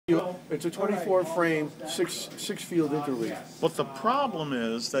It's a 24 frame, six field interleaf. But the problem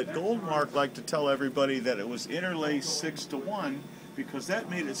is that Goldmark liked to tell everybody that it was interlaced 6-to-1 because that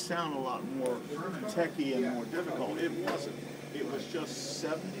made it sound a lot more techy and more difficult. It wasn't. It was just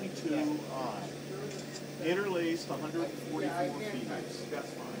 72 interlaced 144 feet.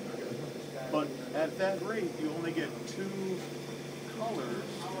 That's fine. But at that rate, you only get 2 colors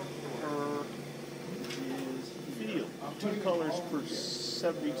per field. 2 colors per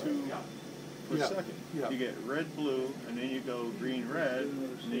 72 per second. Yeah. You get red, blue, and then you go green, red,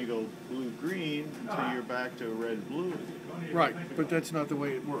 and then you go blue, green until you're back to red, blue. Right, but that's not the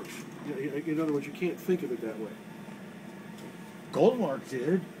way it works. In other words, you can't think of it that way. Goldmark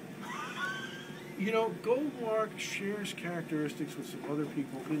did. You know, Goldmark shares characteristics with some other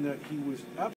people in that he was